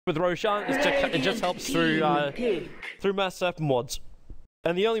with Roshan, it just helps through Mass Serpent wards.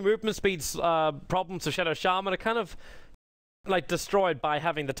 And the only movement speeds problems of Shadow Shaman are kind of like destroyed by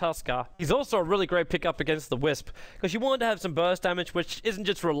having the Tuskar. He's also a really great pickup against the Wisp, because you want to have some burst damage, which isn't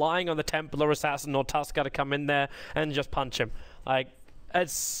just relying on the Templar, Assassin, or Tuskar to come in there and just punch him. Like,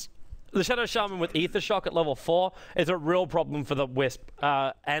 it's... The Shadow Shaman with Ether Shock at level 4 is a real problem for the Wisp.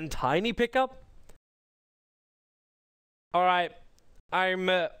 And Tiny pickup? Alright. I'm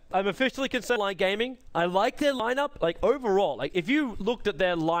officially concerned LAI Gaming. I like their lineup, like overall. Like if you looked at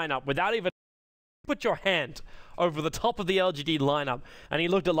their lineup without even put your hand over the top of the LGD lineup, and you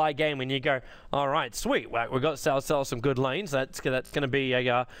looked at LAI Gaming, and you go, all right, sweet, well, we've got to sell some good lanes. That's going to be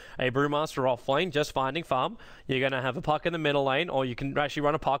a Brewmaster off lane, just finding farm. You're going to have a puck in the middle lane, or you can actually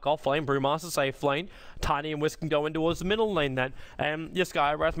run a puck off lane, Brewmaster safe lane. Tiny and Wisp can go in towards the middle lane then, and your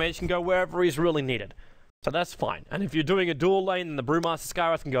Skywrath Mage can go wherever he's really needed. So that's fine. And if you're doing a dual lane, then the Brewmaster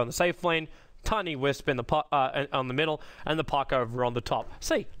Skywrath can go in the safe lane, Tiny Wisp in the on the middle, and the puck over on the top.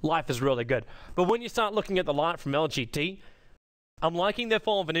 See, life is really good. But when you start looking at the lineup from LGD, I'm liking their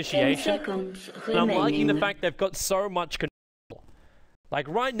form of initiation, and I'm liking the fact they've got so much control. Like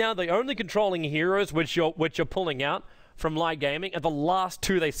right now, the only controlling heroes which you're pulling out from LAI Gaming are the last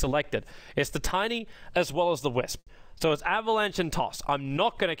two they selected. It's the Tiny as well as the Wisp. So it's Avalanche and Toss. I'm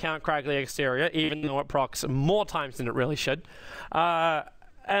not going to count Craggy Exterior, even though it procs more times than it really should.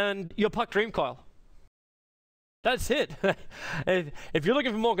 And your Puck Dream Coil. That's it. If you're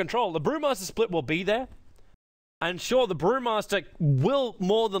looking for more control, the Brewmaster split will be there. And sure, the Brewmaster will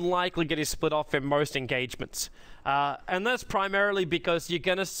more than likely get his split off in most engagements. And that's primarily because you're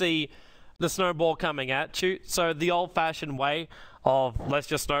going to see the snowball coming at you. So the old-fashioned way of let's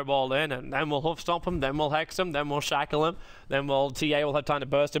just snowball in, and then we'll hoof stomp him, then we'll hex him, then we'll shackle him, then TA will have time to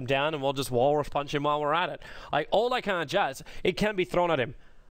burst him down, and we'll just walrus punch him while we're at it. Like, all that kind of jazz, it can be thrown at him.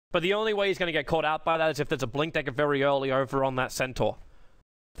 But the only way he's going to get caught out by that is if there's a blink decker very early over on that Centaur.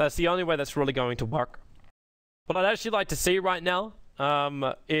 That's the only way that's really going to work. What I'd actually like to see right now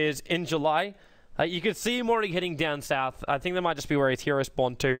is in July. You can see him already hitting down south. I think that might just be where his hero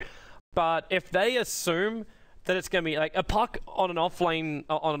spawned to. But if they assume that it's going to be like a puck on an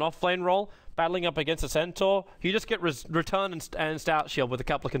offlane roll, battling up against a Centaur, you just get return and stout shield with a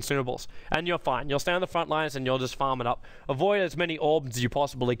couple of consumables, and you're fine. You'll stay on the front lines and you'll just farm it up. Avoid as many orbs as you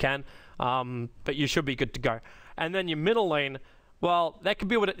possibly can, but you should be good to go. And then your middle lane, well, that could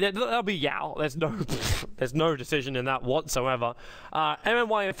be that'll be Yao. There's no decision in that whatsoever.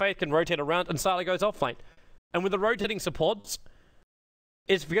 MMY and Faith can rotate around, and Sala goes offlane. And with the rotating supports,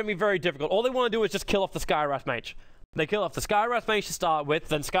 it's going to be very difficult. All they want to do is just kill off the Skywrath Mage. They kill off the Skywrath Mage to start with,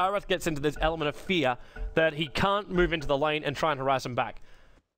 then Skywrath gets into this element of fear that he can't move into the lane and try and harass him back.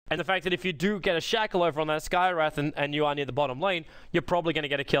 And the fact that if you do get a shackle over on that Skywrath and you are near the bottom lane, you're probably going to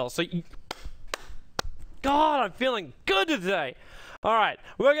get a kill. So, God, I'm feeling good today. Alright,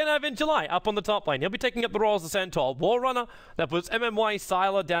 we're going to have in July up on the top lane. He'll be taking up the role as the Centaur Warrunner. That puts MMY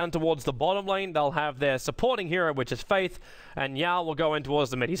Sylar down towards the bottom lane. They'll have their supporting hero, which is Faith, and Yao will go in towards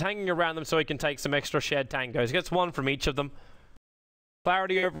the mid. He's hanging around them so he can take some extra shared tangos. He gets one from each of them.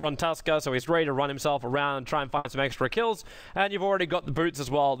 Clarity over on Tuskar, so he's ready to run himself around and try and find some extra kills. And you've already got the boots as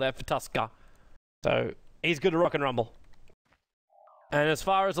well there for Tuskar. So, he's good to rock and rumble. And as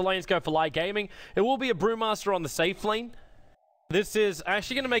far as the lanes go for LAI Gaming, it will be a Brewmaster on the safe lane. This is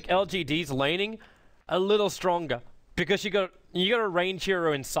actually going to make LGD's laning a little stronger, because you got a range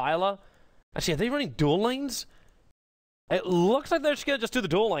hero in Sylar. Actually, are they running dual lanes? It looks like they're just going to do the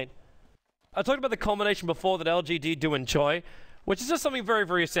dual lane. I talked about the combination before that LGD do enjoy, which is just something very,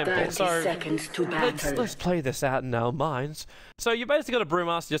 very simple. 30 seconds to battle. Let's play this out in our minds. So you basically got a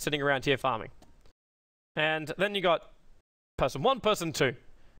Brewmaster just sitting around here farming. And then you got person 1, person 2.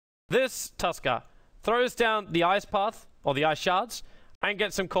 This Tuskar throws down the ice path, or the ice shards, and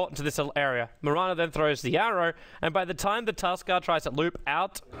gets them caught into this little area. Mirana then throws the arrow, and by the time the Tuskar tries to loop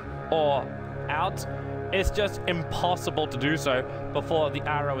out, it's just impossible to do so before the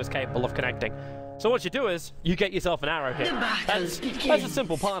arrow is capable of connecting. So what you do is, you get yourself an arrow hit. That's a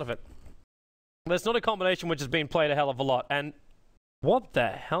simple part of it. There's not a combination which has been played a hell of a lot, and what the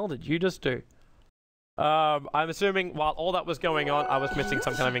hell did you just do? I'm assuming while all that was going on, I was missing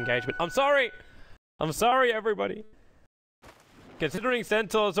some kind of engagement. I'm sorry! I'm sorry, everybody. Considering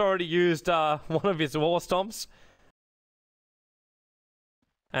Centaur's already used one of his War Stomps,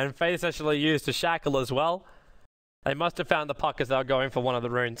 and Faith's actually used a Shackle as well, they must have found the puck as they were going for one of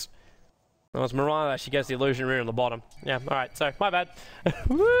the runes. It was Mirana that she gets the illusion rune on the bottom. Yeah, alright, so, my bad.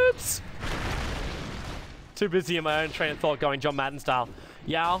 Whoops! Too busy in my own train of thought going John Madden style.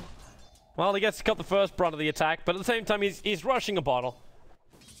 Yao, well, he gets to cut the first brunt of the attack, but at the same time, he's rushing a bottle.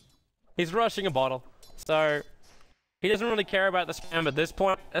 He's rushing a bottle. So he doesn't really care about the spam at this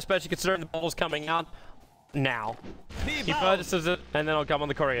point, especially considering the bottle's coming out now. He purchases it, and then I'll come on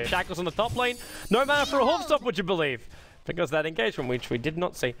the courier. Shackles on the top lane. No mana for a hoof stop, would you believe? Because that engagement, which we did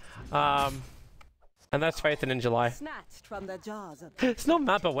not see. And that's Faith in July. Snatched from the jaws of It's not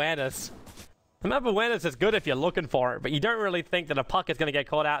map awareness. The map awareness is good if you're looking for it, but you don't really think that a puck is going to get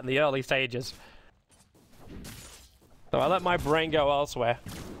caught out in the early stages. So I let my brain go elsewhere.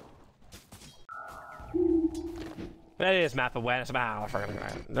 That is map awareness.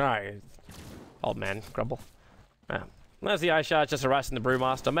 No. Old man, grumble. There's the Ice Shard just harassing the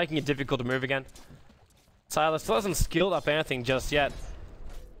Brewmaster, making it difficult to move again. Silas still hasn't skilled up anything just yet.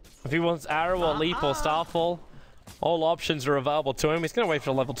 If he wants arrow or leap or starfall, all options are available to him. He's going to wait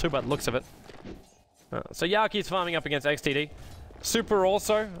for level 2 by the looks of it. So Yao keeps farming up against XTD. Super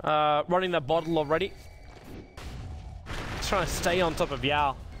also running that bottle already. Just trying to stay on top of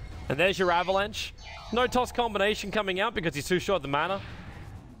Yao. And there's your Avalanche. No toss combination coming out because he's too short the mana.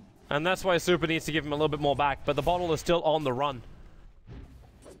 And that's why Super needs to give him a little bit more back. But the bottle is still on the run.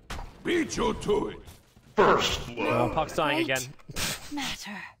 Beat you to it. First blood. Puck's dying again.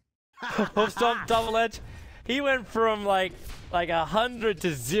 matter. Hoof stomp, double edge. He went from like 100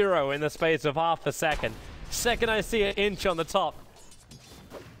 to 0 in the space of half a second. Second I see an inch on the top.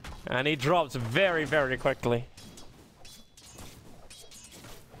 And he drops very, very quickly.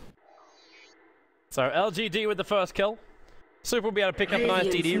 So LGD with the first kill. Super will be able to pick up a nice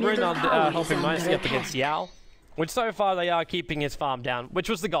DD rune on helping nicely up against Yao. Which so far they are keeping his farm down, which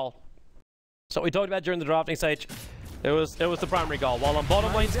was the goal. So we talked about during the drafting stage. It was the primary goal. While on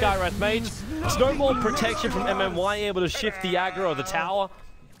bottom lane, Skywrath Mage, snowball protection from MMY, able to shift the aggro of the tower.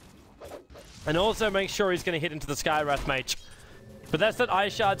 And also make sure he's going to hit into the Skywrath Mage. But that's that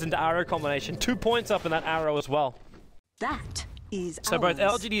Ice Shards into arrow combination. 2 points up in that arrow as well. That is so both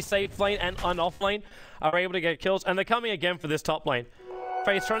LGD safe lane and off lane are able to get kills, and they're coming again for this top lane.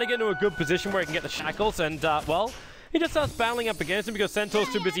 Faye's trying to get into a good position where he can get the shackles, and well, he just starts battling up against him because Centaur's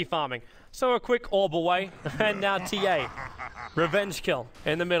too busy farming. So a quick orb away, and now TA. Revenge kill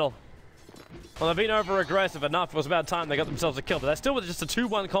in the middle. Well, they've been over-aggressive enough. It was about time they got themselves a kill, but that's still with just a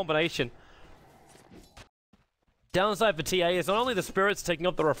 2-1 combination. Downside for TA is not only the spirits taking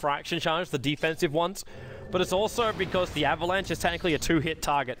up the refraction charge, the defensive ones, but it's also because the Avalanche is technically a 2-hit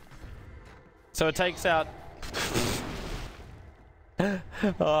target. So it takes out...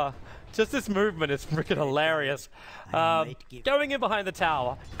 just this movement is freaking hilarious. Going in behind the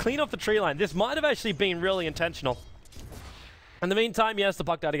tower, clean off the tree line. This might have actually been really intentional. In the meantime, yes, the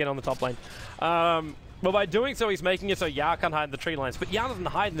puck died again on the top lane. But by doing so, he's making it so Yao can't hide in the tree lines. But Yao doesn't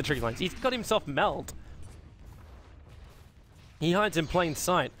hide in the tree lines. He's got himself meld. He hides in plain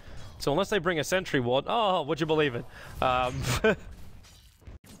sight. So unless they bring a sentry ward, oh, would you believe it? They're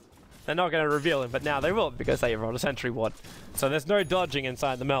not going to reveal him, but now they will because they rolled a sentry ward. So there's no dodging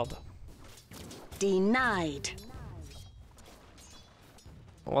inside the meld. Denied.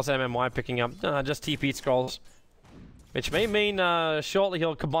 What's MMY picking up? Just TP scrolls. Which may mean shortly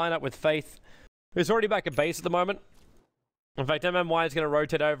he'll combine up with Faith, who's already back at base at the moment. In fact, MMY is going to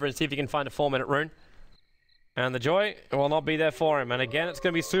rotate over and see if he can find a 4-minute rune. And the joy will not be there for him. And again, it's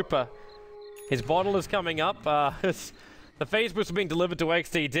going to be Super. His bottle is coming up. The phase boost is being delivered to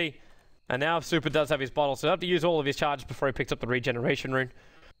XTD. And now Super does have his bottle, so he'll have to use all of his charges before he picks up the regeneration rune.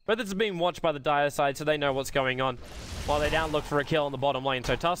 But this is being watched by the Dire side, so they know what's going on. While they down look for a kill on the bottom lane.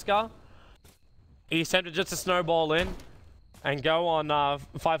 So Tuskar, he's tempted just to snowball in and go on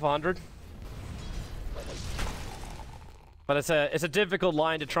 500. But it's a difficult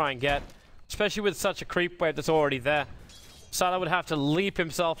line to try and get, especially with such a creep wave that's already there. Sala would have to leap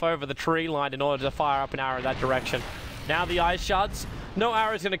himself over the tree line in order to fire up an arrow in that direction. Now the Ice Shards. No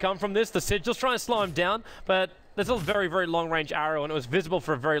arrow's going to come from this. The Sigil's trying to slow him down, but there's a very, very long-range arrow, and it was visible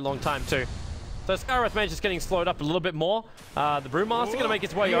for a very long time too. So Skywrath Mage is getting slowed up a little bit more. The Brewmaster going to make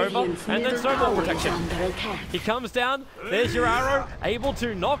his way over, and then Snowball protection. He comes down. There's your arrow. Able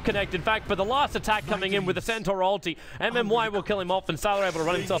to not connect, in fact, but the last attack coming in with the Centaur ulti. MMY will kill him off, and Sylar able to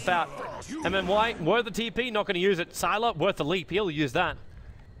run himself out. MMY, worth the TP, not going to use it. Sylar, worth the leap. He'll use that.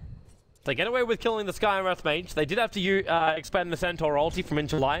 They get away with killing the Skywrath Mage. They did have to expand the Centaur ulti from in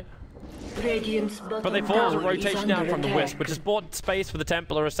July. But they forced a rotation down from the Wisp, which has bought space for the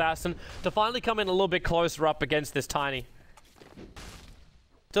Templar Assassin to finally come in a little bit closer up against this Tiny.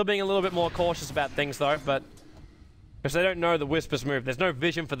 Still being a little bit more cautious about things though, but because they don't know the Wisper's move. There's no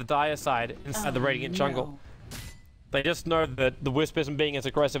vision for the Dire side inside the Radiant jungle. They just know that the Wisp isn't being as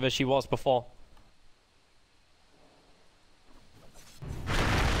aggressive as she was before.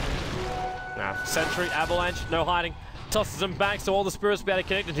 Sentry, Avalanche, no hiding. Tosses him back, so all the spirits will be able to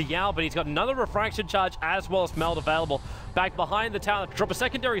connect into Yao, but he's got another refraction charge as well as meld available. Back behind the tower, drop a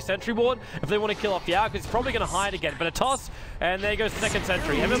secondary sentry ward if they want to kill off Yao, because he's probably going to hide again. But a toss, and there goes the second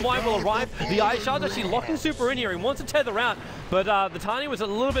sentry. MMY will arrive. The Ice Shard's actually locking Super in here. He wants to tether out, but the Tiny was a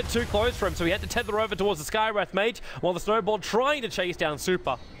little bit too close for him, so he had to tether over towards the Skywrath Mage, while the Snowball trying to chase down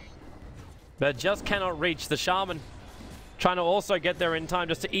Super. But just cannot reach. The Shaman trying to also get there in time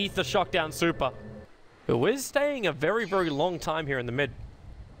just to ease the shock down Super, who is staying a very, very long time here in the mid.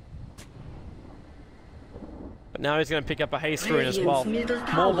 But now he's going to pick up a haste rune as well.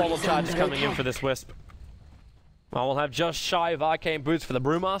 More wall of charges coming in for this Wisp. Well, we'll have just shy of arcane boots for the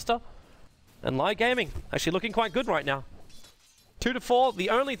Brewmaster. And LAI Gaming actually looking quite good right now. 2 to 4. The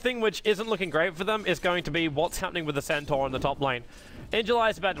only thing which isn't looking great for them is going to be what's happening with the Centaur in the top lane. Injali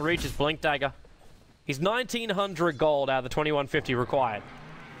is about to reach his Blink Dagger. He's 1900 gold out of the 2150 required.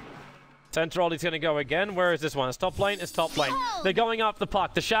 Centaur he's going to go again. Where is this one? It's top lane. It's top lane. They're going up the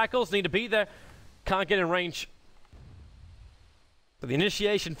puck. The Shackles need to be there. Can't get in range. But the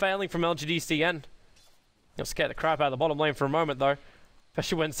initiation failing from LGD. You'll scare the crap out of the bottom lane for a moment, though.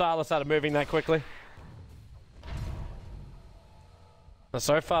 Especially when Sylar started moving that quickly. And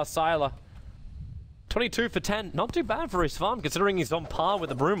so far, Sylar 22 for 10. Not too bad for his farm, considering he's on par with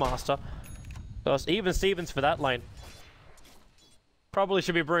the Brewmaster. So it's even Stevens for that lane. Probably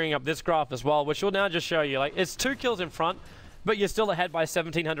should be bringing up this graph as well, which will now just show you, like, it's 2 kills in front, but you're still ahead by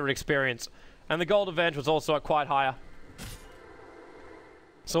 1700 experience. And the gold advantage was also quite higher.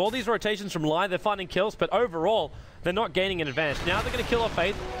 So all these rotations from LAI, they're finding kills, but overall, they're not gaining an advantage. Now they're going to kill off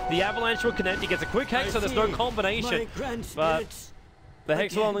Faith. The Avalanche will connect. He gets a quick hex, so there's no combination. But the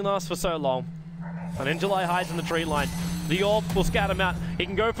hex will only last for so long. And Injali hides in the tree line. The orb will scatter him out. He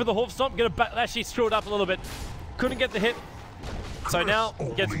can go for the hoof stomp, actually screwed up a little bit. Couldn't get the hit. So now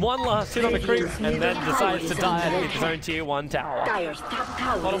gets one last hit on the creep and then decides to die at his own tier 1 tower.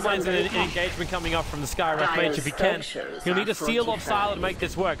 Bottom lane's an engagement coming up from the Skywrath Mage if he can. He'll need a seal off Sylar to make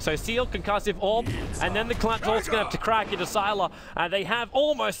this work. So seal, concussive orb, and then the Clamp's also going to have to crack into Sylar. And they have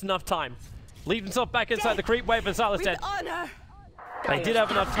almost enough time. Leave himself back inside the creep wave and Sylar's dead. They did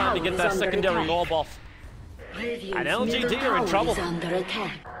have enough time to get that secondary orb off. And LGD are in trouble.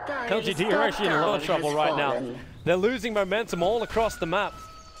 LGD are actually in a lot of trouble right now. They're losing momentum all across the map.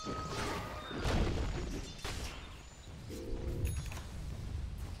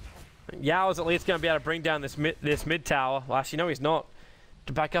 Yao is at least going to be able to bring down this mid tower. Well, actually, no, he's not.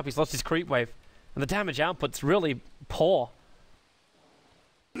 To back up, he's lost his creep wave. And the damage output's really poor.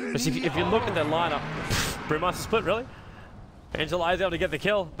 But if you look at their lineup, Brewmaster split, really? Injali is able to get the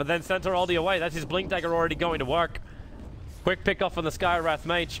kill, but then Centaur all the way. That's his Blink Dagger already going to work. Quick pick off on the Skywrath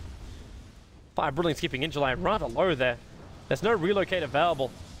Mage. Fire Brilliant skipping Injali rather low there. There's no relocate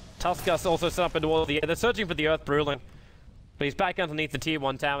available. Tuskar also set up into all the air. They're searching for the Earth Bruling. But he's back underneath the tier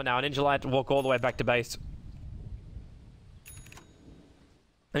 1 tower now, and Injali had to walk all the way back to base.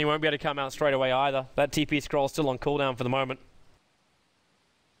 And he won't be able to come out straight away either. That TP scroll's still on cooldown for the moment.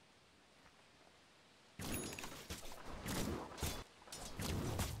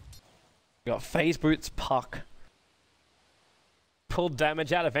 We got Phase Boots Puck. Pull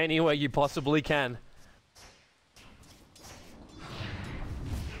damage out of anywhere you possibly can.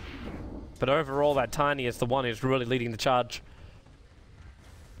 But overall, that Tiny is the one who's really leading the charge.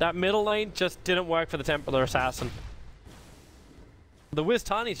 That middle lane just didn't work for the Templar Assassin. The Wiz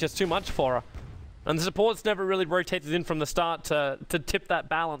Tiny is just too much for her. And the supports never really rotated in from the start to tip that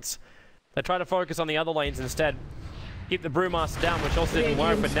balance. They try to focus on the other lanes instead. Keep the Brewmaster down, which also didn't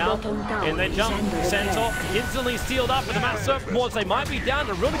work, but now, and they jump, Centaur instantly sealed up with the Mass Surf Wards. They might be down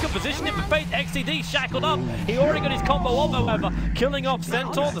in a really good position here for Faith. XCD shackled up. He already got his combo off, however, killing off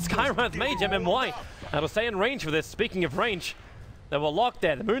Centaur. The Skywrath Mage, MMY. That'll stay in range for this. Speaking of range, they were locked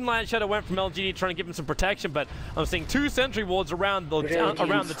there. The Moonlight Shadow went from LGD trying to give him some protection, but I'm seeing 2 sentry wards around the tower.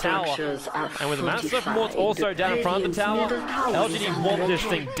 And with the Mass Surf Wards also down in front of the tower, LGD want this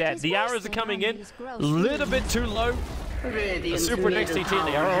thing dead. The arrows are coming in, a little bit too low. The Super and XCT,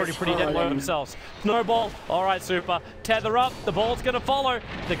 they are already pretty dead low themselves. Snowball, alright Super, tether up, the ball's gonna follow,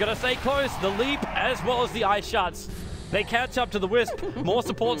 they're gonna stay close, the leap as well as the ice shards. They catch up to the Wisp, more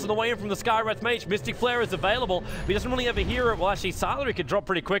supports on the way in from the Skywrath Mage, Mystic Flare is available, but he doesn't really ever hear it. Well actually, Sylar could drop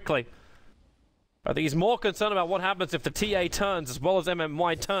pretty quickly. I think he's more concerned about what happens if the TA turns as well as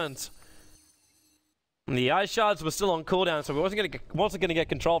MMY turns. And the ice shards were still on cooldown, so we wasn't gonna get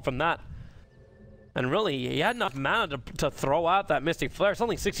controlled from that. And really, he had enough mana to throw out that Mystic Flare. It's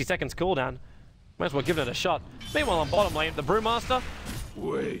only 60 seconds cooldown. Might as well give it a shot. Meanwhile, on bottom lane, the Brewmaster.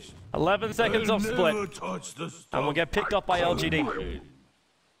 11 seconds off split. And we'll get picked up by LGD.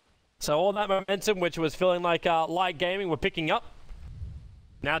 So all that momentum, which was feeling like light gaming, were picking up.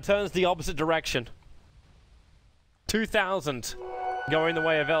 Now turns the opposite direction. 2,000 going the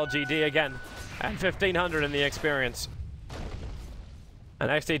way of LGD again. And 1,500 in the experience.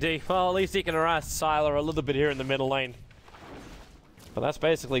 And XTD, well, at least he can harass Sylar a little bit here in the middle lane. But that's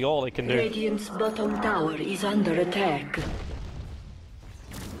basically all he can do. Radiant's bottom tower is under attack.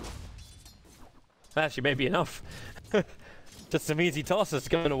 Actually, maybe enough. Just some easy tosses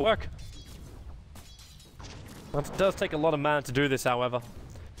going to work. It does take a lot of mana to do this, however.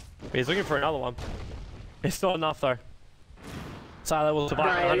 He's looking for another one. It's not enough, though. Sylar will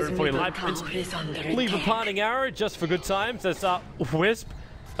survive 140 life points. Leave a parting arrow just for good times. There's Wisp.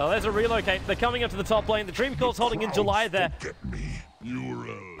 Oh, there's a relocate. They're coming up to the top lane. The Dream Core's holding in July there.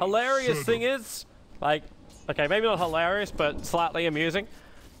 Hilarious thing is, like, okay, maybe not hilarious, but slightly amusing.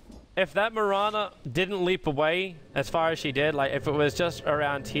 If that Mirana didn't leap away as far as she did, like if it was just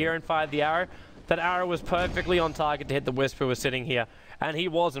around here and fired the arrow, that arrow was perfectly on target to hit the Wisp who was sitting here. And he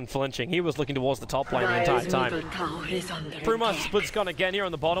wasn't flinching. He was looking towards the top lane the entire time. Bruma splits gone again here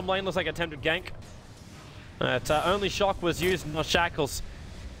on the bottom lane. Looks like attempted gank. Only shock was used, not shackles.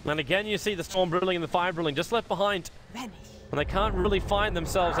 And again, you see the Storm Brewing and the Fire Brewing just left behind. And they can't really find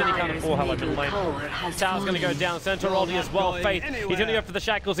themselves any kind of Warhammer middle lane. Tower's going to go down, Centaur ulti as well. Faith, he's going to go for the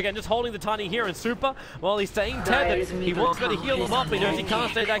shackles again, just holding the tiny here in super. While he's staying tethered, he wants to heal him up, he knows he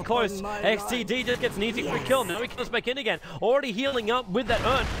can't stay that close. XTD just gets an easy quick kill, now he comes back in again. Already healing up with that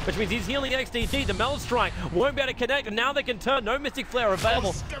urn, which means he's healing XTD. The Meld Strike won't be able to connect, and now they can turn, no Mystic Flare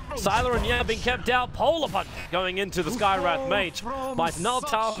available. Sylar and Yao being kept out, Polar Punch going into the Skywrath Mage. By Null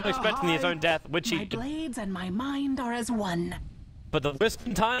Tower expecting his own death, which he did. My blades and my mind are as one. But the Wisp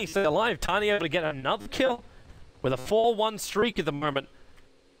and Tiny stay alive. Tiny able to get another kill with a 4-1 streak at the moment.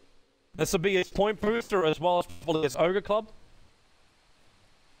 This will be his point booster as well as probably his Ogre Club.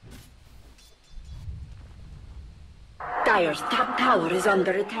 Dire's top tower is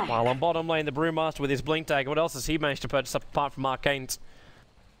under attack. While on bottom lane, the Brewmaster with his Blink Dagger. What else has he managed to purchase up apart from Arcanes?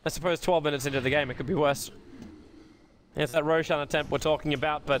 I suppose 12 minutes into the game, it could be worse. It's that Roshan attempt we're talking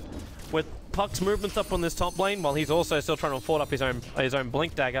about, but with Puck's movements up on this top lane, while he's also still trying to afford up his own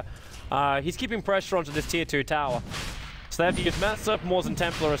Blink Dagger, he's keeping pressure onto this tier 2 tower. So they have to use Mass Sophomores and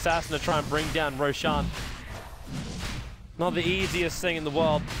Templar Assassin to try and bring down Roshan. Not the easiest thing in the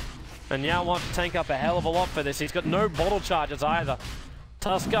world. And Yao wants to tank up a hell of a lot for this. He's got no bottle charges either.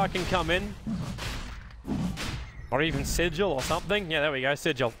 Tuskar can come in. Or even Sigil or something. Yeah, there we go,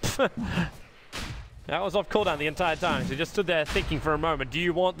 Sigil. That was off cooldown the entire time, so he just stood there thinking for a moment, do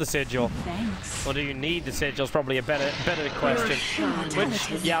you want the Sigil? Thanks. Or do you need the Sigil? Is probably a better question.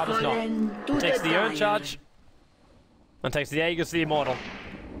 Which Yao does not. Takes the Urn Charge, and takes the Aegis the Immortal.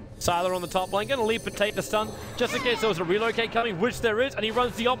 Sylar on the top lane, gonna leap and take the stun, just in case there was a relocate coming, which there is, and he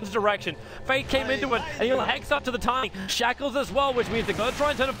runs the opposite direction. Fate came into it, and he'll hex up to the Tiny. Shackles as well, which means they're gonna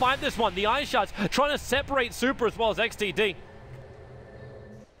try and turn to fight this one. The Eye Shots trying to separate Super as well as XTD.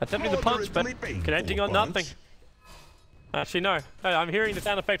 Attempting the punch, but connecting on nothing. Actually, no. I'm hearing the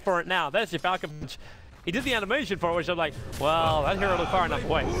sound effect for it now. There's your Falcon Punch. He did the animation for it, which I'm like, well, that hero looked far enough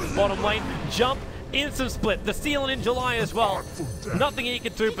away. Bottom lane, jump, instant split. The ceiling in July as well. Nothing he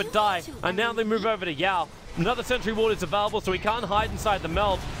can do but die. And now they move over to Yao. Another Sentry Ward is available, so he can't hide inside the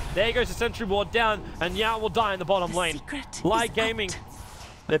meld. There goes the Sentry Ward down, and Yao will die in the bottom lane. LAI Gaming.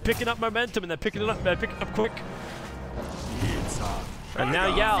 They're picking up momentum, and they're picking it up quick. And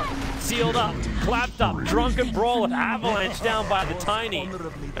now Yao, sealed up, clapped up, drunken brawl and avalanche down by the Tiny.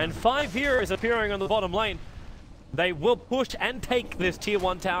 And 5 heroes appearing on the bottom lane. They will push and take this tier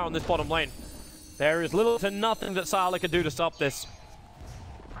 1 tower on this bottom lane. There is little to nothing that Sylar can do to stop this.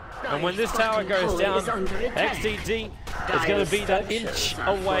 And when this tower goes down, XTD is going to be that inch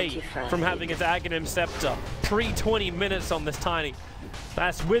away from having his Aghanim Scepter. 320 minutes on this Tiny.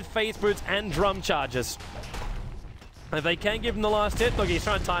 That's with Phase Boots and Drum Charges. If they can give him the last hit, look, he's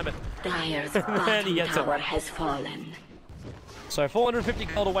trying to time it. Dire's bottom tower has fallen. So 450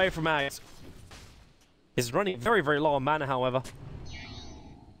 gold away from Ags. He's running very, very low on mana, however.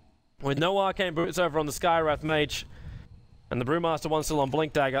 With no Arcane Boots over on the Skywrath Mage. And the Brewmaster one still on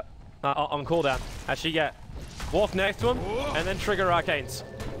Blink Dagger. On cooldown. Actually, yeah. Walk next to him, and then trigger Arcanes.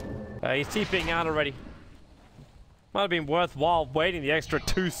 He's TPing out already. Might have been worthwhile waiting the extra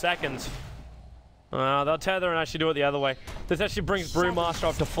 2 seconds. They'll tether and actually do it the other way. This actually brings Brewmaster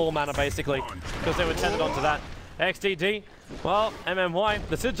up to full mana, basically, because they were tethered onto that. XTD, well, MMY,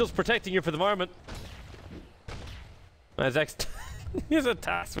 the Sigil's protecting you for the moment. There's Here's a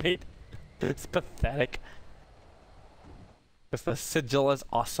task meet. It's pathetic. Because the Sigil is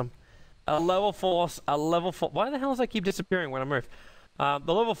awesome. A level force, a level 4. Why the hell does I keep disappearing when I move?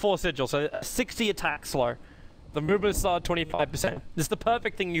 The level 4 sigil, so 60 attack slow. The movement slide 25%. This is the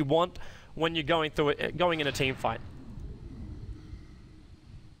perfect thing you want when you're going through it, going in a team fight.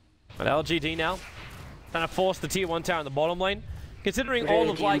 But LGD now, trying to force the tier 1 tower in the bottom lane. Considering all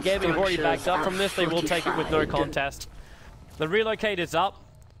of LAI Gaming have already backed up from this, they will take it with no contest. The relocate is up.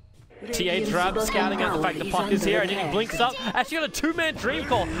 TA Trap scouting out the fact the puck is here, and then he blinks up. Actually got a 2-man dream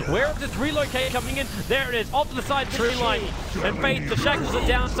call. Where is this relocate coming in? There it is, off to the side tree line. And Faith, the shackles are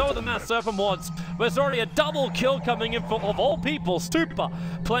down, so are the Mass Serpent Wards. But there's already a double kill coming in for, of all people, Stupa,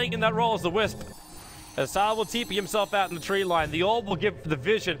 playing in that role as the Wisp. As Sal will TP himself out in the tree line. The orb will give the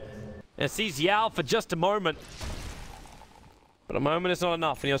vision. And sees Yao for just a moment. But a moment is not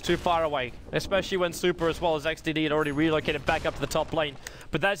enough, and he was too far away. Especially when Super as well as XDD had already relocated back up to the top lane.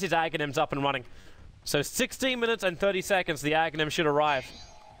 But that's his Aghanims up and running. So 16 minutes and 30 seconds, the Aghanim should arrive.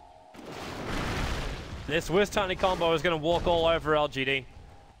 This Wisp Tiny combo is going to walk all over LGD.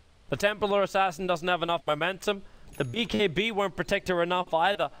 The Templar Assassin doesn't have enough momentum. The BKB won't protect her enough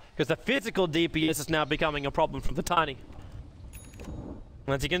either, because the physical DPS is now becoming a problem from the Tiny.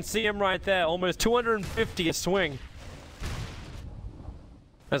 As you can see him right there, almost 250 a swing.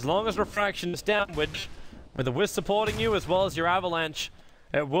 As long as refraction is downward, with the Wisp supporting you as well as your avalanche,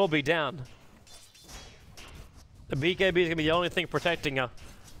 it will be down. The BKB is going to be the only thing protecting her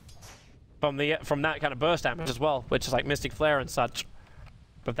from that kind of burst damage as well, which is like Mystic Flare and such.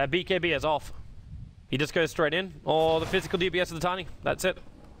 But if that BKB is off, he just goes straight in, or the physical DPS of the Tiny. That's it.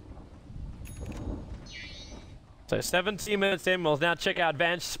 So 17 minutes in, we'll now check our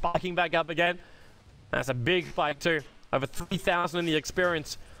advantage, spiking back up again. That's a big spike too. Over 3,000 in the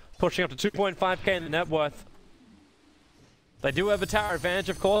experience, pushing up to 2.5k in the net worth. They do have a tower advantage,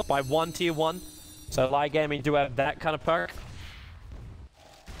 of course, by 1 tier 1. So LAI Gaming do have that kind of perk.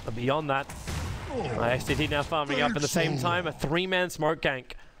 But beyond that, XDT now farming up at the same time, a 3-man smoke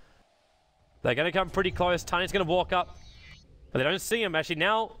gank. They're going to come pretty close. Tiny's going to walk up, but they don't see him. Actually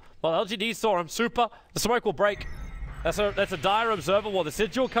now, well, LGD saw him. Super, the smoke will break. That's a dire observer wall. The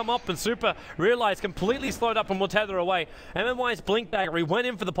sigil come up and Super realized completely slowed up and will tether away. MMY's blink dagger, he went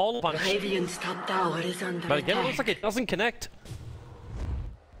in for the polar punch. Radiant's top tower is under But again, attack. it looks like it doesn't connect.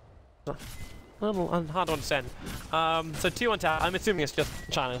 A little hard to understand. So tier 1 tower, I'm assuming it's just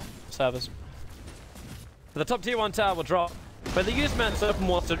China servers. The top tier 1 tower will drop, but they use Man Serpent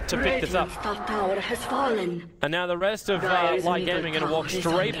Wards to pick this up. Radiant's top tower has fallen. And now the rest of LAI Gaming are going to walk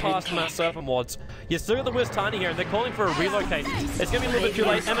straight past Man Serpent Wards. You still got the Wisp Tiny here, and they're calling for a relocate. It's going to be a little bit too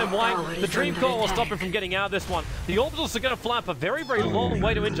late. MMY, the Dream Call will stop him from getting out of this one. The Orbitals are going to flap a very, very long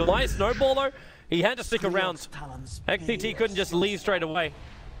way to July. Snowball, though, he had to stick around. XDT couldn't just leave straight away.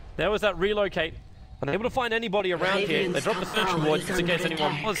 There was that relocate. Unable to find anybody around here. They dropped the sentry ward just in case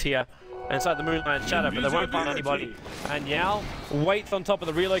anyone was here inside the Moonlight Shadow, but they won't find anybody. And Yao waits on top of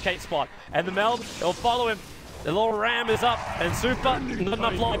the relocate spot. And the Meld, it'll follow him. The little ram is up, and Super, not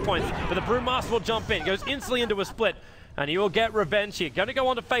enough life points. But the Brewmaster will jump in, goes instantly into a split. And he will get revenge here. Going to go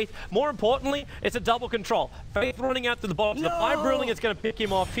on to Faith. More importantly, it's a double control. Faith running out to the bottom. No! The 5 Ruling is going to pick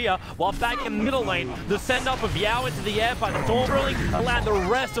him off here. While back in the middle lane, the send-up of Yao into the air by the Thorn Ruling allowed the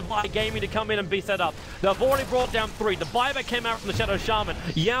rest of LAI Gaming to come in and be set up. They've already brought down 3. The buyback came out from the Shadow Shaman.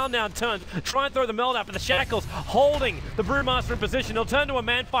 Yao now turns, try and throw the Meld out, but the Shackles holding the Brewmaster in position. He'll turn to a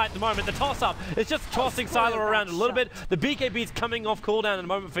man fight at the moment. The toss-up is just tossing Sylar around a little bit. The BKB is coming off cooldown in a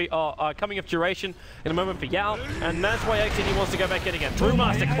moment for, coming off duration in a moment for Yao, and that's why XDD wants to go back in again.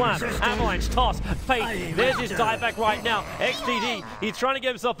 Brewmaster, clamp, avalanche, toss, Faith. There's his dieback right now. XDD, he's trying to get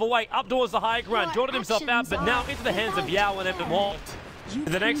himself away up towards the high ground. Jordan himself out, but now into the hands of Yao and Evan Wall.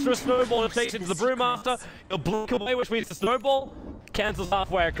 With an extra snowball that takes into the Brewmaster. He'll blink away, which means the snowball cancels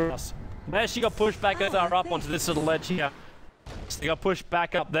halfway across. There she got pushed back as our up onto this little ledge here. So they got pushed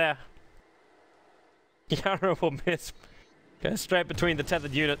back up there. Yara will miss. Go straight between the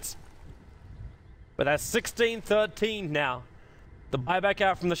tethered units. But that's 16-13 now. The buyback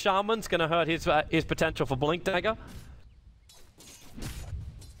out from the Shaman's going to hurt his potential for Blink Dagger.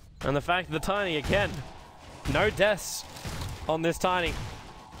 And the fact that the Tiny, again, no deaths on this Tiny.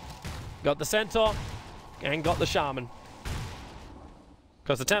 Got the Centaur and got the Shaman.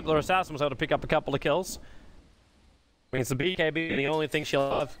 Because the Templar Assassin was able to pick up a couple of kills. Means the BKB, the only thing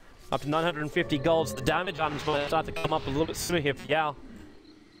she'll have up to 950 gold. So the damage items might start to come up a little bit sooner here for Yao.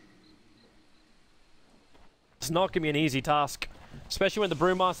 It's not going to be an easy task, especially when the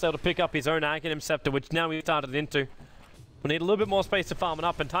Brewmaster's able to pick up his own Aghanim Scepter, which now he's started into. We need a little bit more space to farm it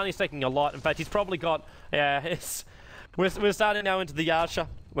up, and Tiny's taking a lot. In fact, he's probably got... we're starting now into the Yasha.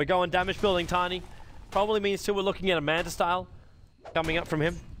 We're going damage building Tiny. Probably means too we're looking at a Manta style coming up from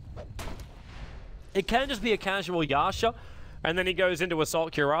him. It can just be a casual Yasha, and then he goes into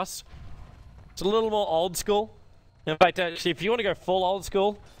Assault Cuirass. It's a little more old school. In fact, actually, if you want to go full old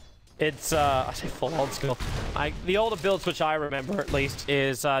school, it's, I say full old school. The older builds, which I remember at least,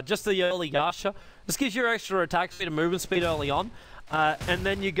 is just the early Yasha. This gives you extra attack speed and movement speed early on, and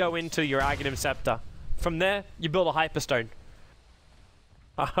then you go into your Aghanim Scepter. From there, you build a Hyperstone.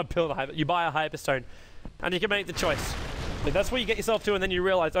 You buy a Hyperstone, and you can make the choice. But that's where you get yourself to, and then you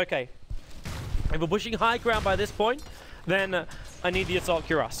realize, okay, if we're pushing high ground by this point, then I need the Assault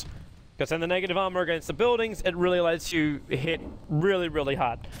Cuirass. Because then the negative armor against the buildings, it really lets you hit really, really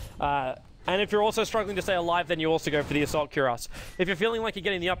hard. And if you're also struggling to stay alive, then you also go for the Assault Cuirass. If you're feeling like you're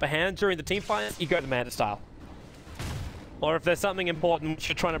getting the upper hand during the team fight, you go to Manta style. Or if there's something important which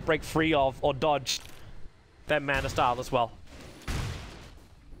you're trying to break free of or dodge, then Manta style as well.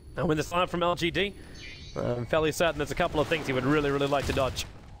 And when this line from LGD, I'm fairly certain there's a couple of things he would really, really like to dodge.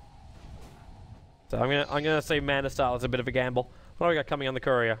 So I'm gonna say Manta style is a bit of a gamble. What do we got coming on the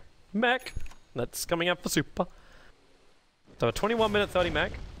courier? Mech. That's coming up for super. So a 21-minute 30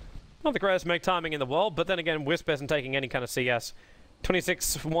 mech. Not the greatest mech timing in the world, but then again, Wisp isn't taking any kind of CS.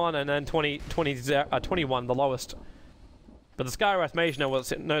 26-1 and then 21, the lowest. But the Skywrath Mage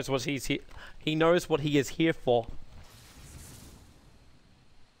knows what he knows what he is here for.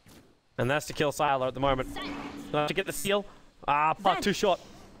 And that's to kill Silo at the moment. To get the seal. Puck too short.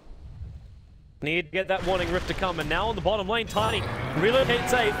 Need to get that warning rift to come, and now on the bottom lane, Tiny relocate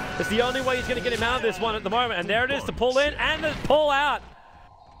safe. It's the only way he's going to get him out of this one at the moment, and there it is to pull in and the pull out.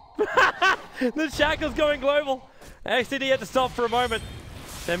 The Shackle's going global. XDD had to stop for a moment.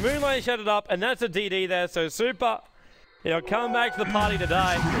 Then Moonlight shut it up, and that's a DD there, so Super, he'll come back to the party to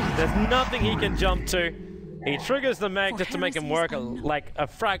die. There's nothing he can jump to. He triggers the mech just to make him work like a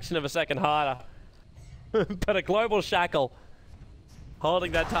fraction of a second harder. But a global Shackle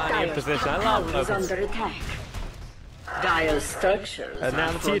holding that Tiny in position. I love Tower is globals. under attack. Dire structures. And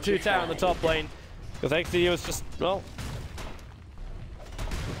now the tier 2 tower in the top lane. Because XDD was just, well,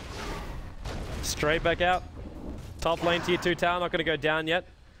 straight back out. Top lane tier 2 tower, not going to go down yet.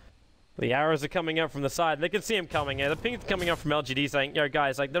 The arrows are coming up from the side. They can see him coming here. The ping's coming up from LGD saying, yo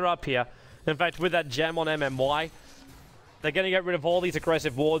guys, like, they're up here. In fact, with that gem on MMY, they're going to get rid of all these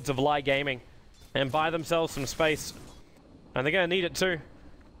aggressive wards of LAI Gaming and buy themselves some space. And they're going to need it too.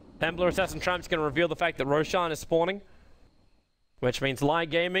 Templar Assassin Tramp's going to reveal the fact that Roshan is spawning, which means LAI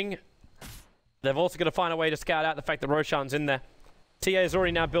Gaming, they've also got to find a way to scout out the fact that Roshan's in there. TA is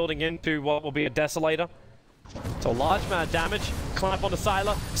already now building into what will be a Desolator. So a large amount of damage. Climb onto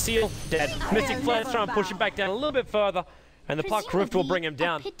Sylar. Seal, dead. Mystic Flare's trying to push him back down a little bit further, and the Puck Rift will bring him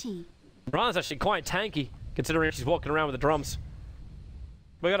down. Rana's actually quite tanky, considering she's walking around with the drums.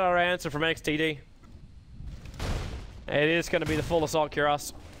 We got our answer from XTD. It is going to be the full Assault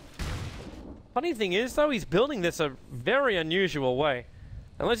Cuirass. Funny thing is, though, he's building this a very unusual way.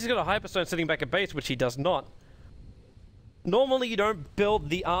 Unless he's got a Hyperstone sitting back at base, which he does not. Normally, you don't build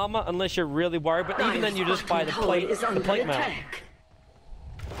the armor unless you're really worried, but even then, you just buy the plate mount.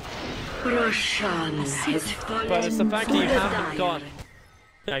 Roshan has fallen. But it's the fact that you haven't got...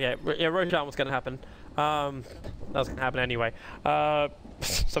 Okay, yeah, Roshan was going to happen. That was going to happen anyway.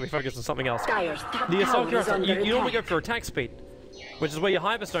 So we focus on something else. The Assault Cuirass, you normally go for attack speed, which is where your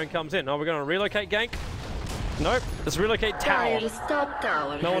Hyperstone comes in. Oh, we're going to relocate gank? Nope, let's relocate tower.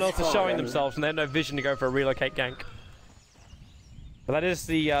 No one else is showing themselves, and they have no vision to go for a relocate gank. But that is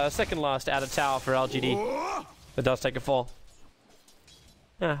the second last added tower for LGD. That does take a fall.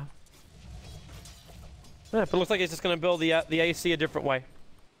 Yeah. Yeah, but it looks like he's just going to build the AC a different way.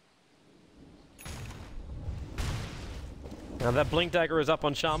 Now that Blink Dagger is up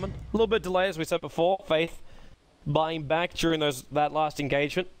on Shaman. A little bit delay, as we said before. Faith buying back during that last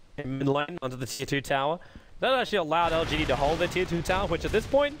engagement in mid lane onto the tier 2 tower. That actually allowed LGD to hold their tier 2 tower, which at this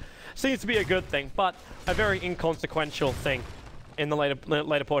point seems to be a good thing, but a very inconsequential thing in the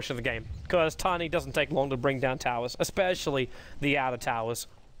later portion of the game. Because Tiny doesn't take long to bring down towers, especially the outer towers.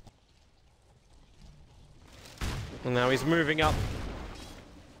 And now he's moving up,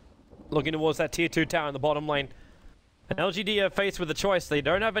 looking towards that tier 2 tower in the bottom lane. And LGD are faced with a choice. They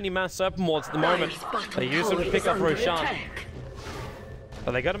don't have any mass serpent wards at the moment. They use them to pick up Roshan.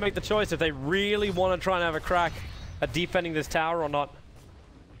 But they got to make the choice if they really want to try and have a crack at defending this tower or not.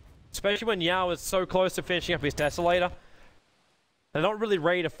 Especially when Yao is so close to finishing up his Desolator. They're not really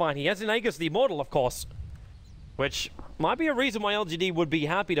ready to fight. He has an Aegis the Immortal, of course, which might be a reason why LGD would be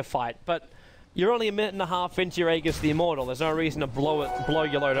happy to fight, but you're only a minute and a half into your Aegis the Immortal. There's no reason to blow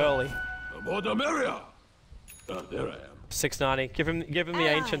your load early. The more the merrier. There I am. 690. Give him the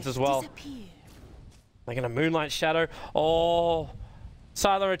Ancients as well. They're gonna Moonlight Shadow. Oh,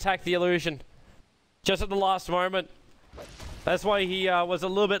 Sylar attacked the illusion just at the last moment. That's why he was a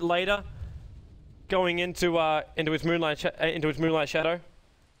little bit later going into his Moonlight Shadow.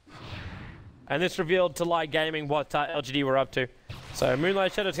 And this revealed to LAI Gaming what LGD were up to. So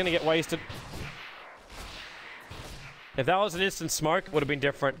Moonlight Shadow's going to get wasted. If that was an instant smoke, it would have been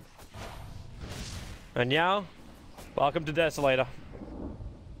different. And now, welcome to Desolator.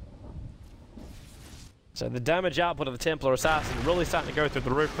 So the damage output of the Templar Assassin really starting to go through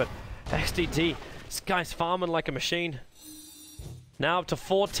the roof, but XDD, this guy's farming like a machine. Now up to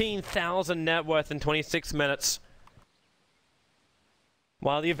 14,000 net worth in 26 minutes.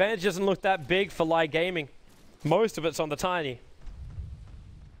 While the advantage doesn't look that big for LAI Gaming, most of it's on the Tiny.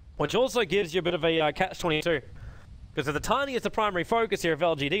 Which also gives you a bit of a catch-22. Because if the Tiny is the primary focus here of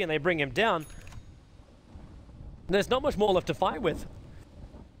LGD and they bring him down, there's not much more left to fight with.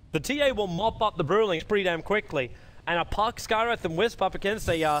 The TA will mop up the Brewlings pretty damn quickly. And a Puck, Skywrath, and Wisp up against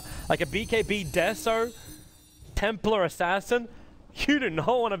a like a BKB Deso Templar Assassin, you do not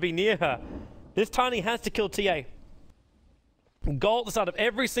want to be near her. This Tiny has to kill TA. Goal at the start of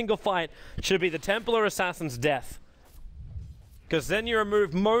every single fight should be the Templar Assassin's death. Because then you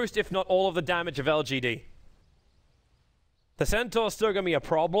remove most, if not all, of the damage of LGD. The Centaur's still going to be a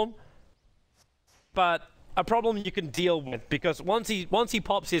problem, but a problem you can deal with, because once he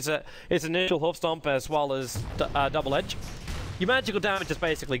pops his initial hoof stomp as well as double edge, your magical damage is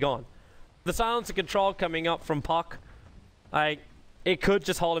basically gone. The silence and control coming up from Puck, it could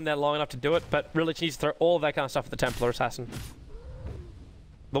just hold him there long enough to do it, but really she needs to throw all that kind of stuff at the Templar Assassin.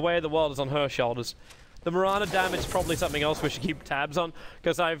 The way of the world is on her shoulders. The Mirana damage is probably something else we should keep tabs on,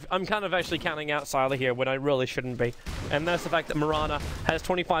 because I'm kind of actually counting out Sylar here when I really shouldn't be. And that's the fact that Mirana has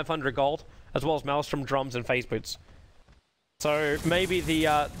 2,500 gold, as well as Maelstrom drums and phase boots. So maybe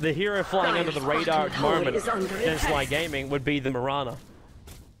the hero flying under the radar at the moment against LAI Gaming would be the Mirana.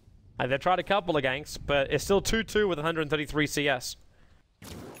 They've tried a couple of ganks, but it's still 2-2 with 133 CS.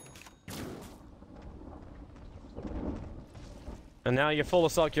 And now your full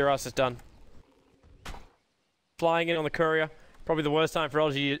assault cuirass is done. Flying in on the courier, probably the worst time for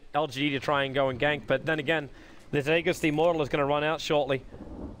LGD to try and go and gank, but then again, this Aegis the Immortal is going to run out shortly.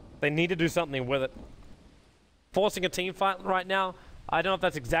 They need to do something with it. Forcing a team fight right now, I don't know if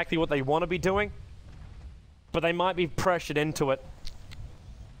that's exactly what they want to be doing, but they might be pressured into it.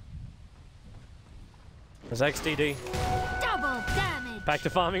 There's XDD. Double damage. Back to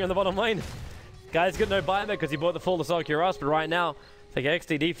farming on the bottom lane. Guy's got no buyback because he bought the full assault cuirass, but right now, I think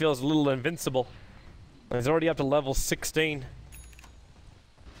XDD feels a little invincible. And he's already up to level 16.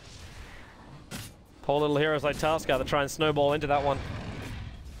 Poor little heroes like Taskar that try and snowball into that one.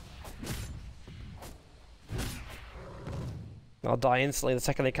 I'll die instantly the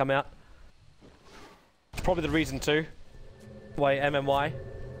second they come out. It's probably the reason too why MMY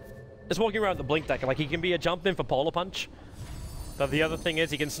is walking around the blink deck. Like, he can be a jump in for Polar Punch, but the other thing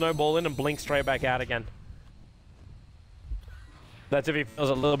is he can snowball in and blink straight back out again. That's if he feels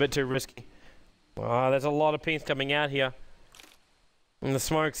a little bit too risky. There's a lot of pings coming out here. And the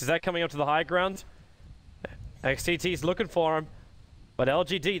smokes, is that coming up to the high ground? XTT's looking for him, but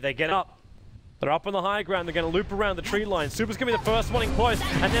LGD, they get up. They're up on the high ground. They're going to loop around the tree line. Super's going to be the first one in close.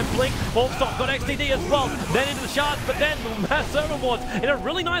 And then Blink, full stop, got XDD as well. Then into the shards, but then Mass Overlords in a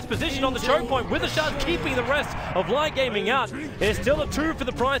really nice position on the choke point with the shards keeping the rest of LAI Gaming out. It's still a 2 for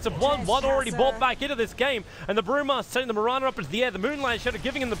the price of 1. 1 already bought back into this game. And the Brewmaster sending the Mirana up into the air. The Moonlight Shadow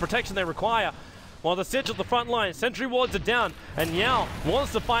giving them the protection they require. While the Sigil at the front line, Sentry Wards are down. And Yao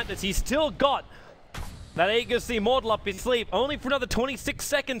wants to fight this. He's still got that Aegis the Immortal up his sleeve. Only for another 26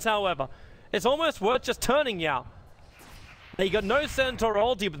 seconds, however. It's almost worth just turning Yao. They got no Centaur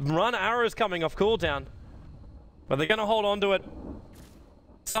ulti, but Mirana arrows coming off cooldown. But they're going to hold on to it.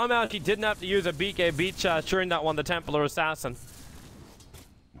 Somehow she didn't have to use a BKB charge during that one, the Templar Assassin.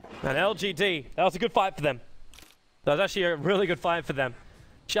 And LGD, that was a good fight for them. That was actually a really good fight for them.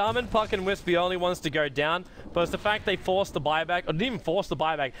 Shaman, Puck, and Wisp the only ones to go down, but it's the fact they forced the buyback, or didn't even force the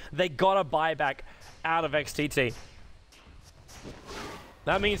buyback, they got a buyback out of XTT.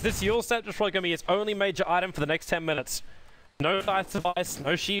 That means this Yule Scepter is probably going to be its only major item for the next 10 minutes. No Dice Device,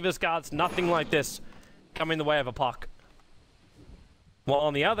 no Shiva's Guards, nothing like this coming in the way of a Puck. While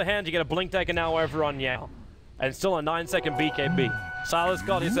on the other hand, you get a Blink Dagger now over on Yao. And still a 9-second BKB. Sylar's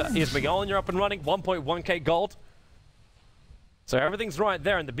got his Megalion up and running, 1.1k gold. So everything's right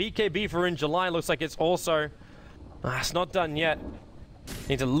there, and the BKB for in July looks like it's also... it's not done yet.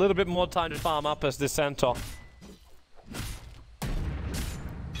 Needs a little bit more time to farm up as this Centaur.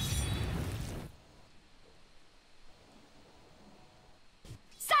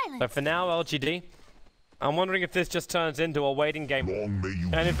 So for now, LGD, I'm wondering if this just turns into a waiting game.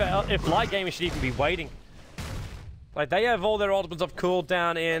 And if LAI Gaming should even be waiting. Like, they have all their ultimates off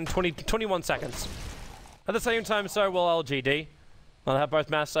cooldown in 21 seconds. At the same time, so will LGD. They'll have both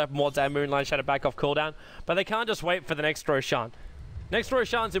Mass Serpent Wards and Moonlight Shadow back off cooldown. But they can't just wait for the next Roshan. Next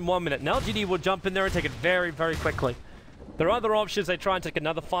Roshan's in 1 minute. And LGD will jump in there and take it very, very quickly. There are other options. They try and take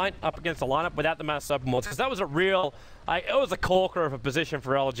another fight up against the lineup without the Mass Serpent Wards. Because that was a real... it was a corker of a position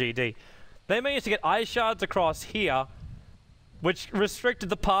for LGD. They managed to get Ice Shards across here, which restricted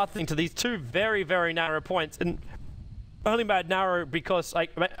the pathing to these two very, very narrow points. And only made narrow because,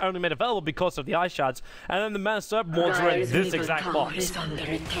 like, only made available because of the Ice Shards. And then the Mass Serpent Wards were in this exact box.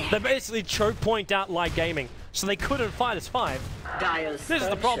 They basically choke point out Light Gaming, so they couldn't fight s.5. This is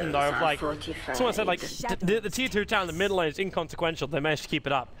the problem, though, of, like, someone said, like, the tier 2 town in the middle lane is inconsequential. They managed to keep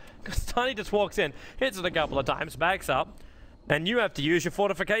it up. Because Tiny just walks in, hits it a couple of times, backs up, and you have to use your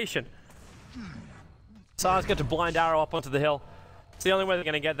fortification. Sars get to blind arrow up onto the hill. It's the only way they're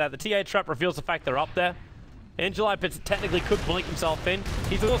going to get that. The TA trap reveals the fact they're up there. July technically could blink himself in.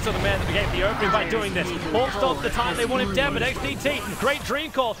 He's also the man that gave the opening by doing this. All stopped the time they want him dead, but XDT, great dream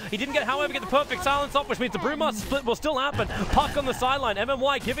call. He didn't however, get the perfect silence up, which means the Brewmaster split will still happen. Puck on the sideline,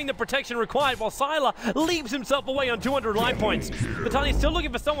 MMY giving the protection required, while Sylar leaves himself away on 200 life points. Batani's still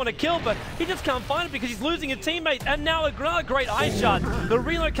looking for someone to kill, but he just can't find it because he's losing his teammates. And now another great Ice Shard. The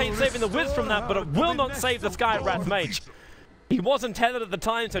relocate saving the Wiz from that, but it will not save the Sky Wrath Mage. He wasn't tethered at the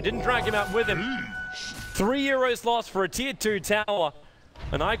time, so didn't drag him out with him. 3 euros lost for a tier 2 tower,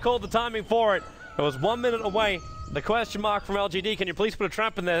 and I called the timing for it. It was 1 minute away. The question mark from LGD, can you please put a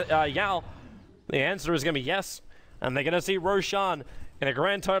trap in there, Yao? The answer is going to be yes, and they're going to see Roshan in a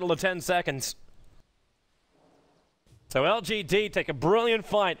grand total of 10 seconds. So LGD take a brilliant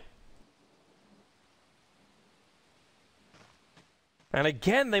fight. And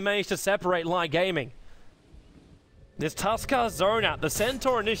again, they managed to separate Light Gaming. This Tuskar zone out, the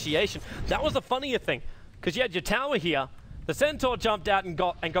Centaur initiation, that was the funnier thing. Because you had your tower here, the Centaur jumped out and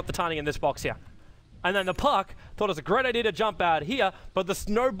got the Tiny in this box here. And then the Puck thought it was a great idea to jump out here, but the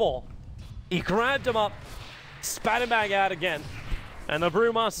Snowball, he grabbed him up, spat him back out again, and the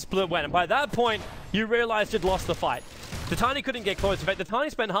Brewmaster split went. And by that point, you realized you'd lost the fight. The Tiny couldn't get close. In fact, the Tiny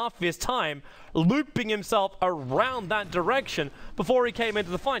spent half of his time looping himself around that direction before he came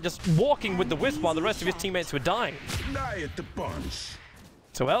into the fight, just walking with the Wisp while the rest of his teammates were dying.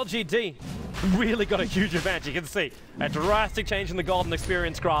 So LGD really got a huge advantage. You can see a drastic change in the golden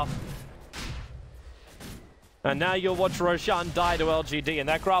experience graph. And now you'll watch Roshan die to LGD, and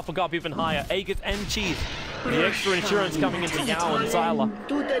that graph will go up even higher. Aegis and Cheese. The extra insurance coming into Yao and Sylar.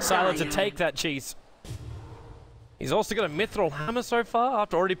 Sylar to take that Cheese. He's also got a Mithril Hammer so far,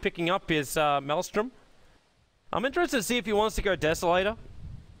 after already picking up his Maelstrom. I'm interested to see if he wants to go Desolator.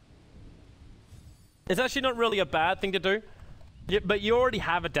 It's actually not really a bad thing to do. But you already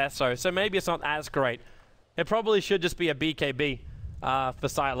have a Deso, so maybe it's not as great. It probably should just be a BKB for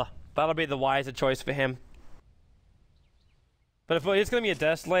Sylar. That'll be the wiser choice for him. But if it's going to be a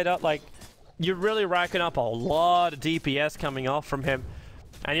Desolator, like, you're really racking up a lot of DPS coming off from him.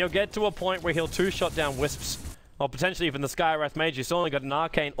 And you'll get to a point where he'll two-shot down Wisps. Or potentially even the Skywrath Mage. He's only got an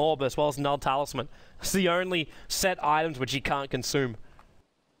Arcane Orb as well as Null Talisman. It's the only set items which he can't consume.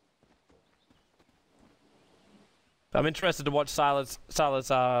 I'm interested to watch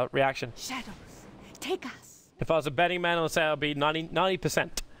Sylar's reaction. Shadows, take us. If I was a betting man, I would say I'll be 90%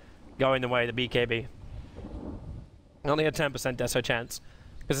 going the way of the BKB. Only a 10% Deso chance.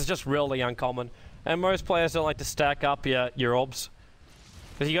 Because it's just really uncommon. And most players don't like to stack up your orbs.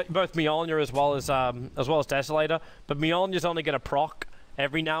 Because you got both Mjolnir as well as Desolator. But Mjolnir's only going to proc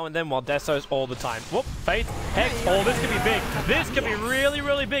every now and then, while Deso's all the time. Whoop, Faith, Hex, oh, this could be big. This could be really,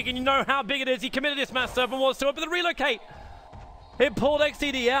 really big, and you know how big it is. He committed his Mass Serpent Wards to it, but the relocate, it pulled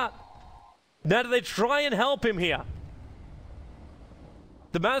XDD out. Now do they try and help him here?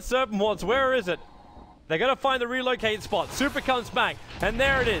 The Mass Serpent Wards, where is it? They're going to find the relocate spot. Super comes back, and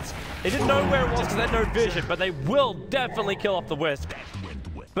there it is. They didn't know where it was because they had no vision, but they will definitely kill off the Wisp.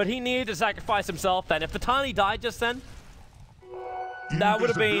 But he needed to sacrifice himself then. If the Tiny died just then, that would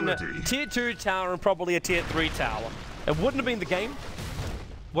have been tier 2 tower and probably a tier 3 tower. It wouldn't have been the game.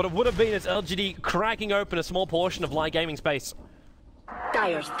 What it would have been is LGD cracking open a small portion of Light Gaming space.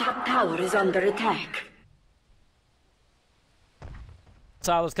 Dire's top tower is under attack.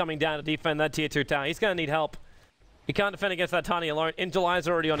 Sylar's coming down to defend that tier 2 tower. He's going to need help. He can't defend against that Tiny alone. July's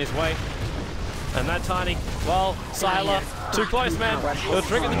already on his way. And that Tiny, well, Sylar, too close, man. They'll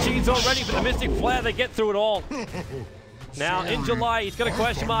trigger the cheese already, but the Mystic Flare, they get through it all. Now, in July, he's got a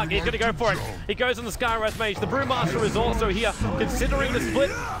question mark. He's going to go for it. He goes on the Skywrath Mage. The Brewmaster is also here, considering the split.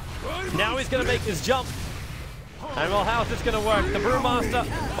 Now he's going to make his jump. And well, how's this going to work? The Brewmaster,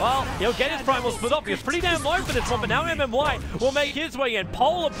 well, he'll get his primal split off. He was pretty damn low for this one, but now MMY will make his way in.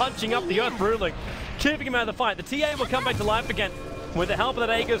 Polar punching up the Earth Brutal, keeping him out of the fight. The TA will come back to life again with the help of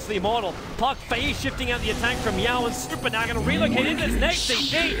that Aegis, the Immortal. Puck phase shifting out the attack from Yao, and Super now going to relocate into this next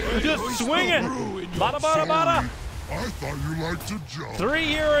CG. Just swinging. Bada, bada, bada. I thought you liked to jump. 3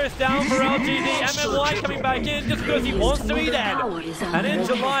 heroes down for LGD. MMY coming back in just because he wants to be dead. And in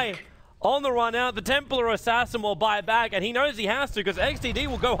July, on the run out, the Templar Assassin will buy back, and he knows he has to because XDD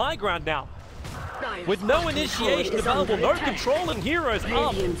will go high ground now. With no initiation available, no controlling heroes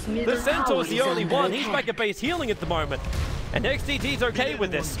up. The Centaur's the only one. He's back at base healing at the moment. And XDD's okay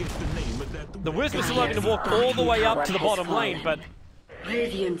with this. The Wisp is still having to walk all the way up to the bottom lane, but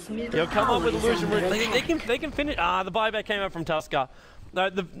he'll come up with Illusion Root. They can finish. Ah, the buyback came out from Tusker. No,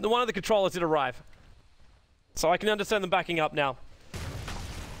 the one of the controllers did arrive. So I can understand them backing up now.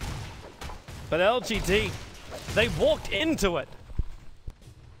 But LGD, they walked into it.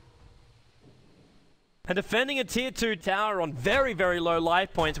 And defending a tier 2 tower on very, very low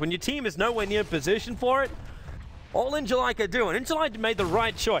life points when your team is nowhere near position for it, all Injuly could do. And Injuly made the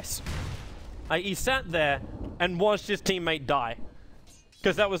right choice. He sat there and watched his teammate die.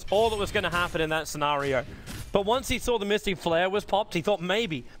 Because that was all that was going to happen in that scenario. But once he saw the Mystic Flare was popped, he thought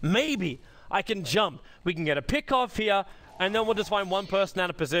maybe I can jump. We can get a pick off here, and then we'll just find one person out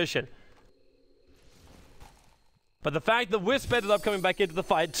of position. But the fact that Wisp ended up coming back into the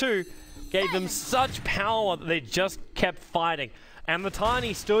fight too gave them such power that they just kept fighting. And the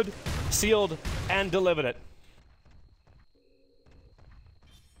Tiny stood, sealed, and delivered it.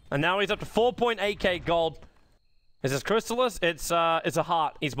 And now he's up to 4.8k gold. Is this Crystallis? It's a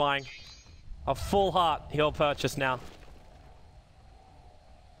heart he's buying. A full heart he'll purchase now.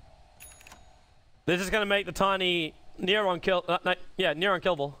 This is going to make the Tiny near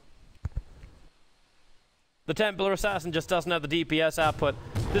unkillable. The Templar Assassin just doesn't have the DPS output.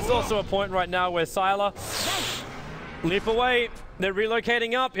 This is also a point right now where Sylar leap away. They're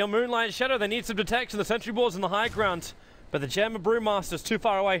relocating up. He'll Moonlight Shadow. They need some detection. The sentry board's in the high ground. But the Gem of Brewmaster's too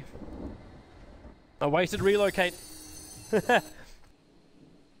far away. A wasted relocate.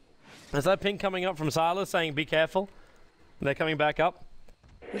 Is that ping coming up from Sylar saying be careful? They're coming back up.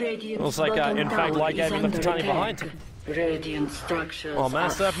 Looks like, in fact, Light Gaming left the Tiny behind. Oh,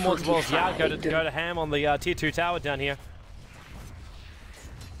 Mass Serpent wants balls. Yeah, go to ham on the tier 2 tower down here.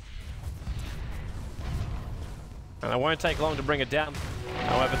 And it won't take long to bring it down.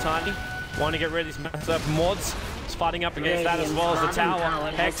 However, Tiny want to get rid of these Mass Serpent mods. It's fighting up against that as well as the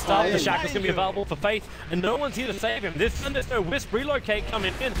tower. Hexed up, the Shackle's going to be available for Faith, and no one's here to save him. This there's no Wisp relocate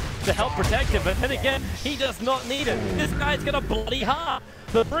coming in to help protect him, but then again, he does not need it. This guy's got a bloody heart.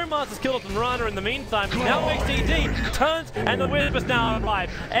 The Brewmaster's killed off the Marana in the meantime. Now XDD turns, and the Wisp is now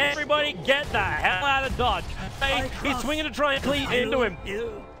arrived. Everybody get the hell out of Dodge. Faith, he's swinging to try and cleat into him.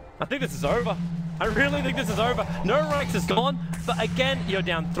 I think this is over. I really think this is over. No Rex is gone, but again, you're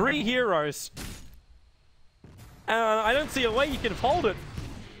down 3 heroes. I don't see a way you can hold it.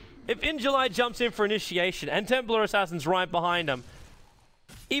 If Injuly jumps in for initiation and Templar Assassin's right behind him,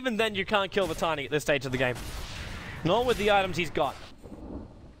 even then you can't kill the Tiny at this stage of the game. Not with the items he's got.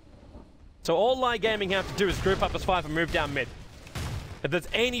 So all Light Gaming have to do is group up as s.5 and move down mid. If there's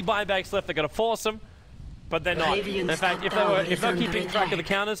any buybacks left, they're going to force them, but they're not. In fact, if they're keeping track of the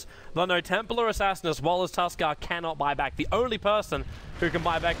counters, they'll know Templar Assassin as well as Tusker cannot buy back. The only person who can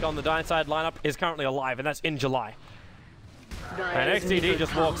buy back on the Downside lineup is currently alive, and that's in July. And XDD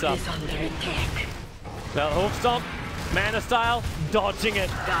just walks up. The hoof stomp, Mana style, dodging it.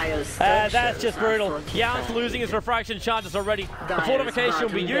 That's just brutal. Yao's losing his refraction charges already. The fortification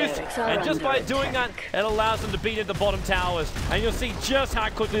will be used, and just by doing that, it allows them to beat into the bottom towers. And you'll see just how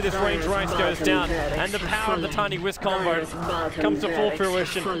quickly this range race goes down, and the power of the Tiny Wisp combo comes to full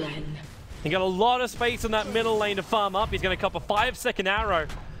fruition. He got a lot of space in that middle lane to farm up. He's going to cop a 5-second arrow.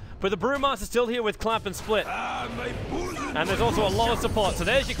 But the Brewmaster's still here with Clamp and Split. And there's also a lot of support. So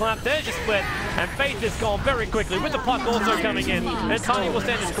there's your Clamp, there's your Split. And Faith is gone very quickly with the puck also coming in. And Tiny will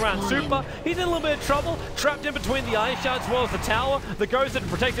stand his ground. Super, he's in a little bit of trouble. Trapped in between the Ice Shard as well as the tower. The Ghost didn't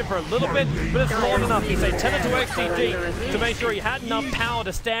protect him for a little bit, but it's more than enough. He saved 10 to XDD to make sure he had enough power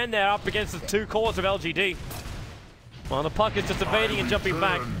to stand there up against the 2 cores of LGD. Well, the puck is just evading and jumping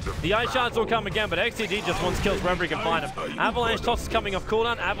back. The Ice Shards will come again, but XDD just wants kills wherever he can find them. Avalanche toss is coming off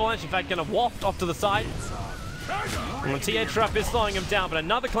cooldown. Avalanche, in fact, going to waft off to the side. And the TA trap is slowing him down, but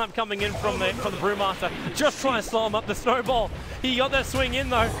another clamp coming in from the Brewmaster. Just trying to slow him up. The snowball. He got that swing in,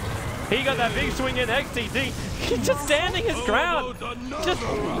 though. He got that big swing in. XDD. He's just standing his ground. Just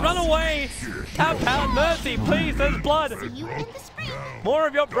run away. Have power, mercy, please. There's blood. More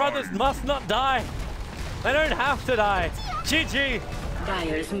of your brothers must not die. They don't have to die. GG.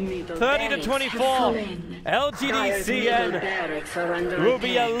 Dire's middle 30 to barracks 24. have fallen. Dire's middle LGD barracks are under CN will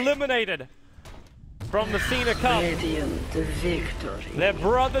be attack. eliminated from the Sina Cup. Radiant victory. Their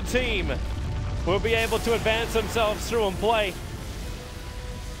brother team will be able to advance themselves through and play.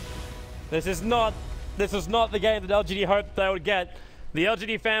 This is not the game that LGD hoped they would get. The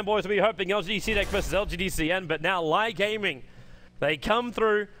LGD fanboys will be hoping LGD CDEC versus LGD CN, but now LAI Gaming, they come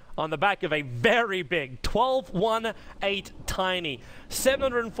through on the back of a very big 12-1-8 tiny.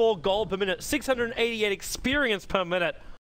 704 gold per minute, 688 experience per minute.